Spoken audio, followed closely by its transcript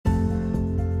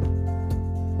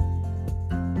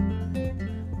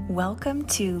Welcome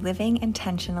to Living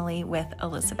Intentionally with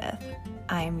Elizabeth.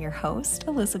 I am your host,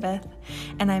 Elizabeth,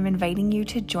 and I'm inviting you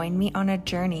to join me on a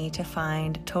journey to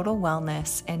find total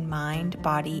wellness in mind,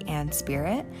 body, and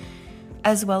spirit,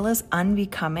 as well as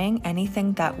unbecoming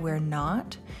anything that we're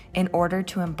not in order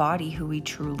to embody who we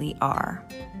truly are.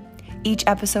 Each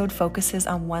episode focuses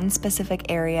on one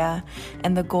specific area,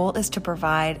 and the goal is to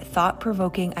provide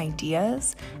thought-provoking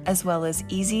ideas as well as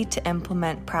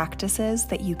easy-to-implement practices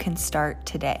that you can start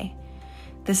today.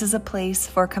 This is a place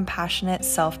for compassionate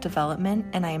self-development,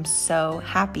 and I am so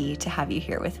happy to have you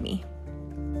here with me.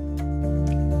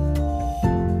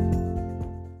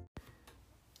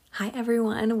 Hi,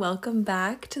 everyone. Welcome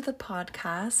back to the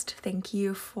podcast. Thank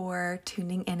you for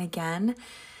tuning in again.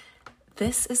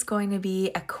 This is going to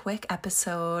be a quick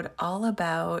episode all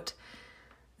about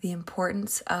the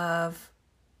importance of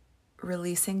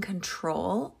releasing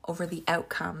control over the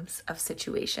outcomes of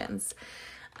situations.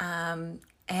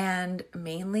 And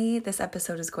mainly this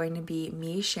episode is going to be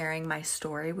me sharing my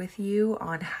story with you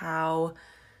on how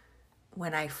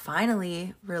when I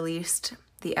finally released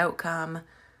the outcome,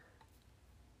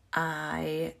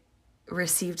 I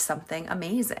received something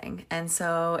amazing. And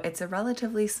so it's a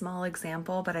relatively small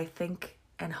example, but I think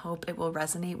and hope it will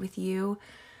resonate with you.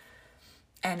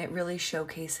 And it really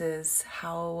showcases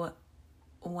how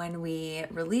when we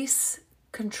release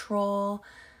control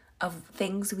of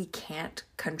things we can't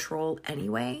control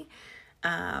anyway,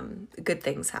 good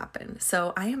things happen.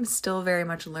 So I am still very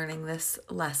much learning this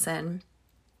lesson.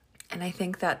 And I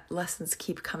think that lessons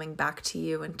keep coming back to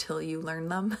you until you learn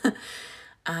them.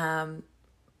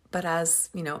 But as,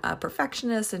 a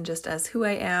perfectionist and just as who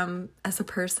I am as a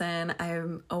person,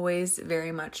 I'm always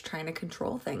very much trying to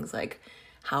control things like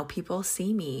how people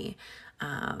see me.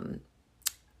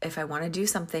 If I want to do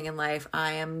something in life,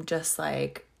 I am just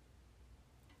like,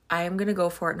 I am going to go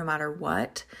for it no matter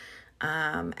what.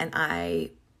 And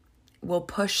I will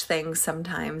push things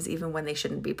sometimes even when they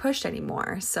shouldn't be pushed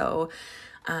anymore. So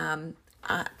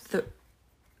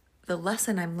the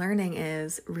lesson I'm learning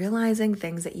is realizing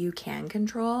things that you can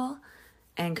control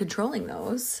and controlling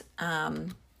those,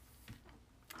 and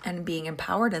being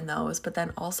empowered in those, but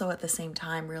then also at the same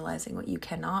time realizing what you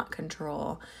cannot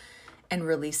control and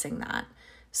releasing that.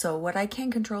 So what I can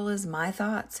control is my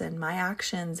thoughts and my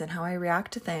actions and how I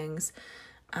react to things.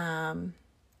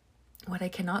 What I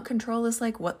cannot control is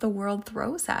like what the world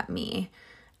throws at me.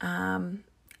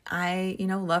 I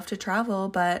love to travel,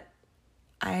 but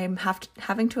I'm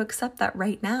having to accept that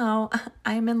right now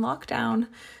I'm in lockdown.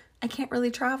 I can't really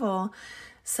travel.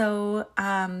 So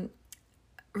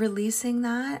releasing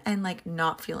that and like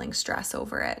not feeling stress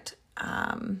over it.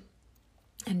 And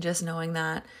just knowing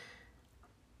that,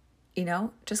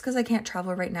 just because I can't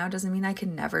travel right now doesn't mean I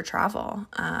can never travel.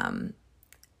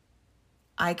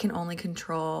 I can only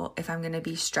control if I'm going to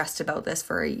be stressed about this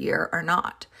for a year or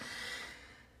not.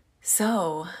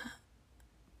 So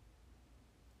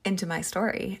into my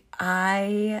story.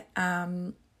 I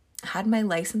had my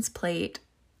license plate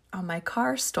on my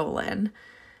car stolen,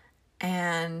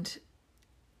 and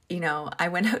I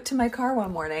went out to my car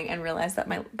one morning and realized that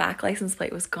my back license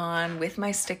plate was gone with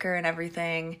my sticker and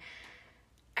everything.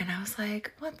 And I was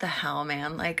like, what the hell,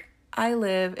 man? Like, I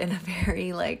live in a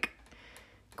very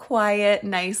quiet,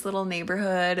 nice little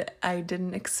neighborhood. I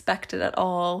didn't expect it at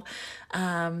all.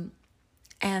 And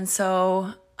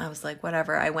so I was like,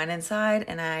 whatever. I went inside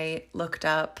and I looked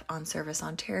up on Service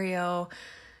Ontario,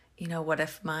 what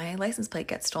if my license plate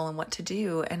gets stolen, what to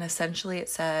do? And essentially it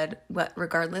said,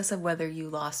 regardless of whether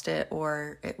you lost it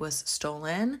or it was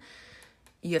stolen,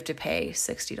 you have to pay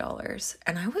 $60.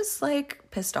 And I was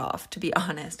pissed off, to be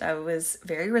honest. I was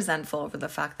very resentful over the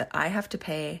fact that I have to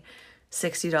pay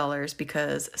 $60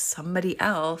 because somebody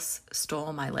else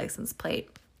stole my license plate.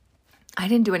 I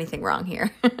didn't do anything wrong here.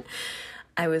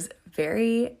 I was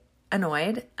very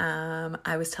annoyed.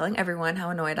 I was telling everyone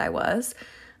how annoyed I was.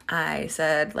 I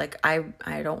said, I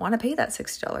don't want to pay that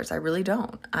 $60. I really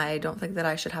don't. I don't think that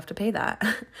I should have to pay that.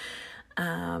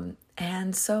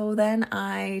 And so then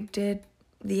I did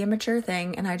the immature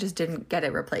thing and I just didn't get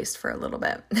it replaced for a little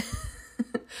bit.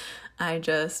 I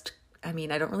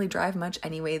don't really drive much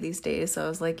anyway these days. So I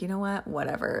was like, you know what?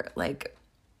 Whatever.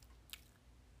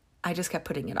 I just kept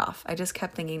putting it off. I just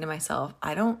kept thinking to myself,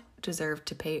 I don't deserve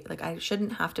to pay. I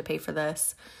shouldn't have to pay for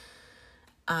this.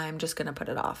 I'm just going to put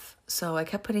it off. So I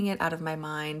kept putting it out of my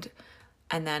mind,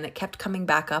 and then it kept coming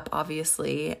back up,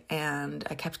 obviously. And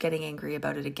I kept getting angry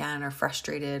about it again, or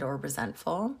frustrated or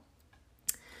resentful.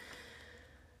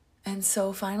 And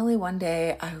so finally one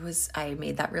day I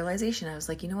made that realization. I was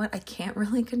like, you know what? I can't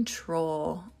really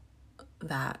control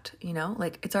that,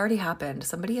 it's already happened.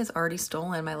 Somebody has already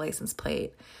stolen my license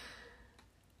plate.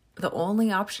 the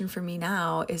only option for me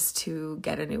now is to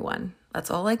get a new one. That's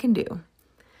all I can do.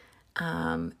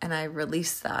 And I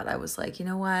released that. I was like, you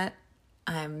know what?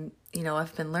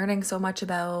 I've been learning so much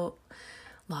about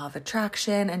law of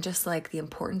attraction and just like the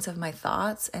importance of my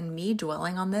thoughts, and me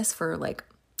dwelling on this for like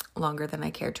longer than I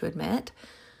care to admit,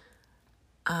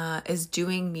 is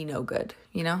doing me no good.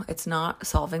 It's not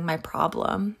solving my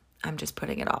problem. I'm just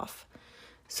putting it off.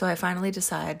 So I finally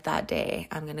decided that day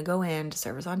I'm going to go in to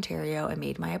Servers Ontario. I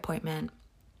made my appointment.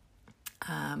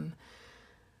 I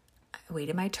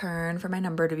waited my turn for my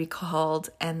number to be called.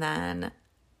 And then,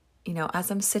 as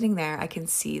I'm sitting there, I can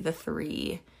see the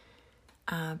 3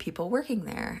 people working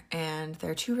there. And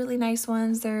they're 2 really nice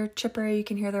ones. They're chipper. You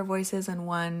can hear their voices. And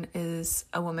one is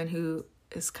a woman who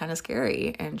is kind of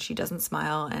scary and she doesn't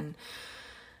smile. And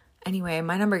anyway,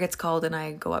 my number gets called and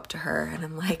I go up to her and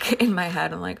I'm like, in my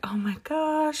head, I'm like, oh my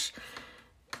gosh,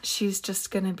 it's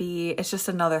just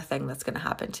another thing that's going to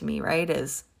happen to me, right?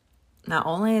 Is not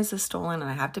only is this stolen and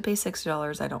I have to pay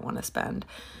 $60 I don't want to spend,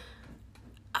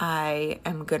 I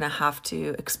am going to have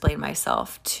to explain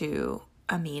myself to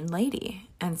a mean lady.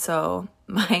 And so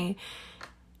my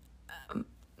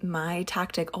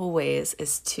tactic always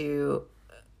is to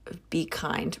be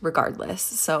kind regardless.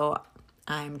 So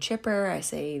I'm chipper. I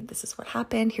say, this is what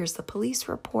happened. Here's the police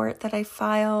report that I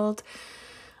filed.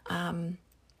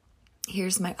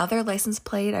 Here's my other license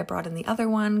plate. I brought in the other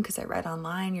one because I read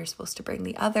online you're supposed to bring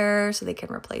the other so they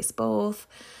can replace both,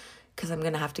 because I'm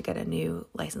going to have to get a new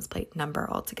license plate number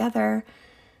altogether.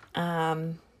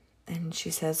 And she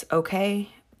says, okay,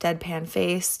 deadpan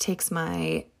face, takes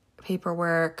my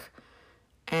paperwork,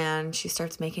 and she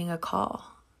starts making a call.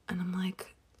 And I'm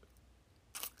like,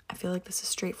 I feel like this is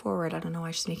straightforward. I don't know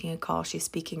why she's making a call. She's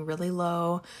speaking really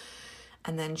low.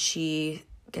 And then she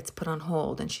gets put on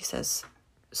hold and she says,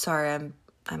 sorry,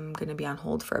 I'm going to be on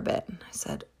hold for a bit. And I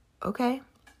said, okay.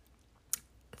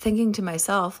 Thinking to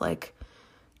myself, like,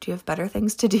 do you have better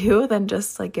things to do than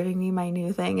just like giving me my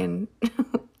new thing and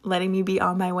letting me be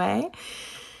on my way?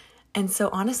 And so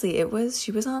honestly,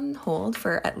 she was on hold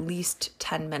for at least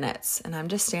 10 minutes and I'm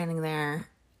just standing there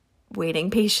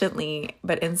waiting patiently,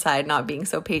 but inside not being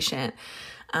so patient.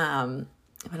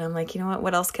 But I'm like, you know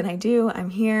what else can I do? I'm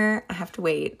here. I have to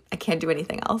wait. I can't do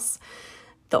anything else.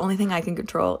 The only thing I can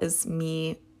control is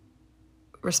me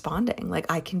responding. Like,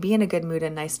 I can be in a good mood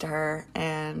and nice to her,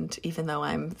 and even though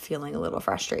I'm feeling a little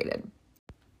frustrated.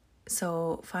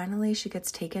 So finally she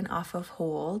gets taken off of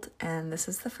hold, and this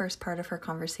is the first part of her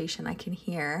conversation I can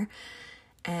hear.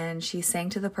 And she's saying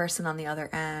to the person on the other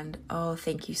end, oh,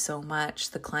 thank you so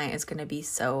much. The client is going to be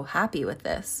so happy with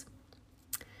this.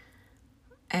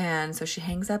 And so she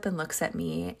hangs up and looks at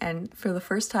me. And for the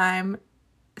first time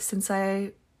since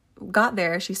I got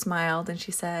there, she smiled and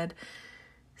she said,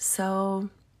 so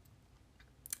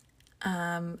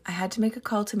I had to make a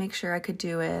call to make sure I could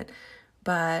do it.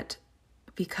 But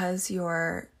because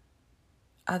your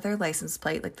other license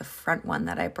plate, like the front one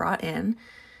that I brought in,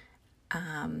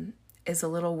 is a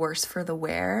little worse for the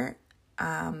wear.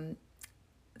 The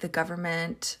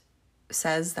government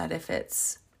says that if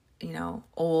it's,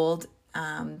 old,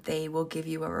 they will give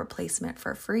you a replacement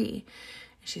for free.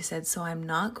 She said, so I'm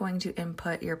not going to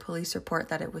input your police report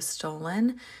that it was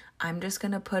stolen. I'm just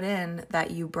going to put in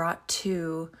that you brought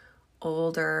 2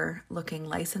 older looking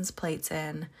license plates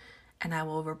in, and I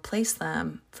will replace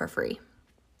them for free.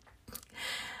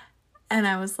 And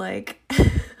I was like,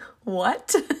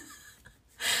 what?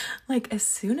 Like, as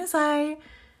soon as I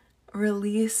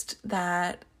released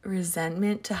that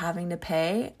resentment to having to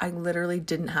pay, I literally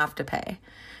didn't have to pay.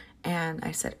 And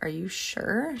I said, are you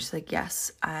sure? She's like,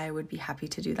 yes, I would be happy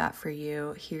to do that for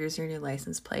you. Here's your new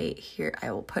license plate. Here,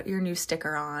 I will put your new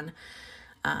sticker on.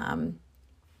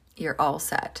 You're all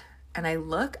set. And I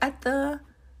look at the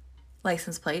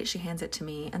license plate. She hands it to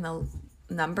me, and the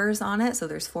numbers on it. So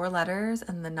there's 4 letters,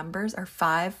 and the numbers are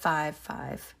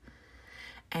 555.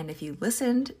 And if you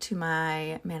listened to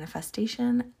my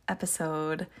manifestation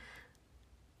episode,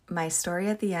 my story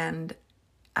at the end,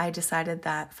 I decided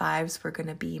that 5s were going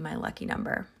to be my lucky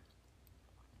number.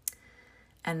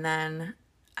 And then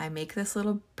I make this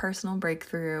little personal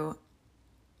breakthrough.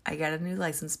 I get a new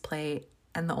license plate,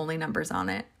 and the only numbers on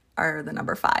it are the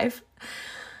number 5.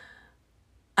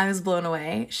 I was blown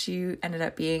away. She ended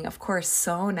up being, of course,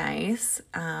 so nice.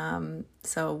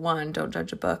 So 1, don't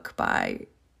judge a book by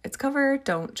its cover.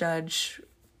 Don't judge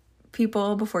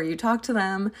people before you talk to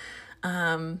them.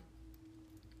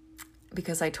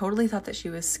 Because I totally thought that she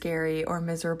was scary or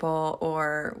miserable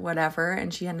or whatever.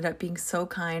 And she ended up being so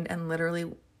kind and literally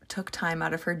took time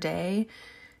out of her day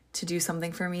to do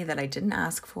something for me that I didn't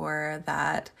ask for,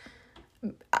 that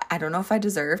I don't know if I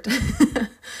deserved.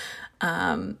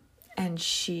 and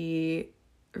she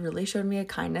really showed me a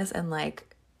kindness and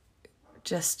like,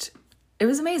 just, it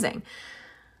was amazing.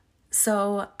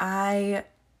 So I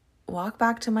walk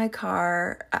back to my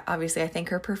car. Obviously, I thank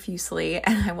her profusely,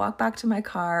 and I walk back to my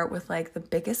car with like the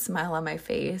biggest smile on my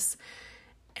face.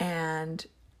 And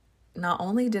not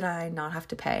only did I not have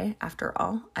to pay, after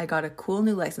all, I got a cool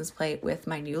new license plate with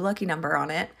my new lucky number on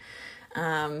it.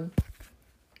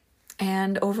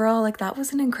 And overall, like, that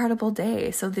was an incredible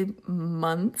day. So the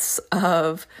months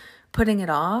of putting it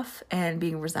off and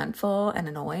being resentful and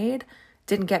annoyed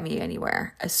didn't get me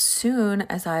anywhere. As soon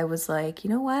as I was like, you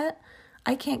know what?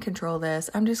 I can't control this.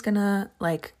 I'm just gonna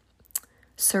like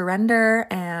surrender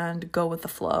and go with the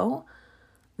flow.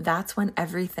 That's when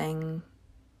everything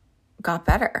got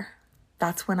better.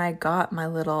 That's when I got my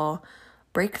little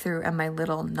breakthrough and my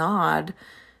little nod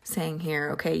saying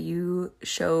here, okay, you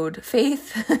showed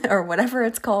faith or whatever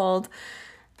it's called.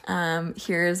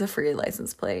 Here's a free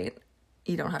license plate.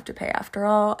 You don't have to pay after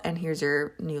all. And here's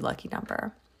your new lucky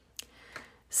number.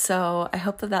 So I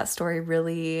hope that story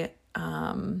really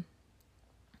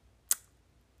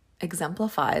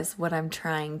exemplifies what I'm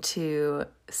trying to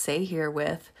say here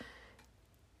with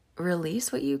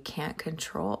release what you can't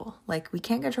control. Like, we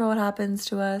can't control what happens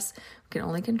to us. We can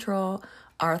only control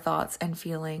our thoughts and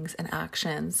feelings and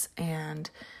actions and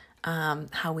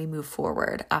how we move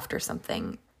forward after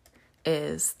something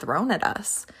is thrown at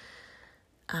us.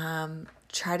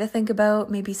 Try to think about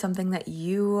maybe something that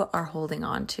you are holding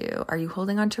on to. Are you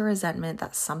holding on to resentment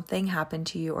that something happened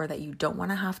to you or that you don't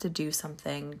want to have to do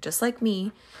something just like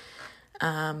me?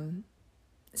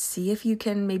 See if you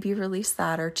can maybe release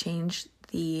that or change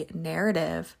the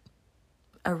narrative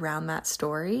around that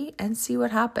story and see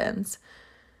what happens.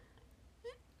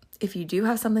 If you do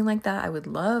have something like that, I would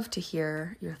love to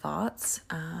hear your thoughts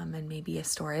and maybe a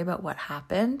story about what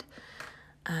happened.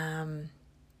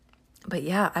 But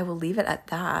yeah, I will leave it at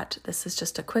that. This is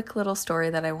just a quick little story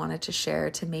that I wanted to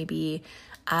share to maybe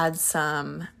add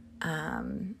some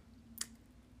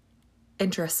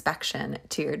introspection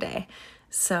to your day.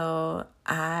 So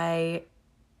I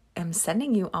am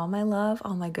sending you all my love,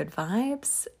 all my good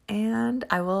vibes, and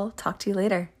I will talk to you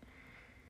later.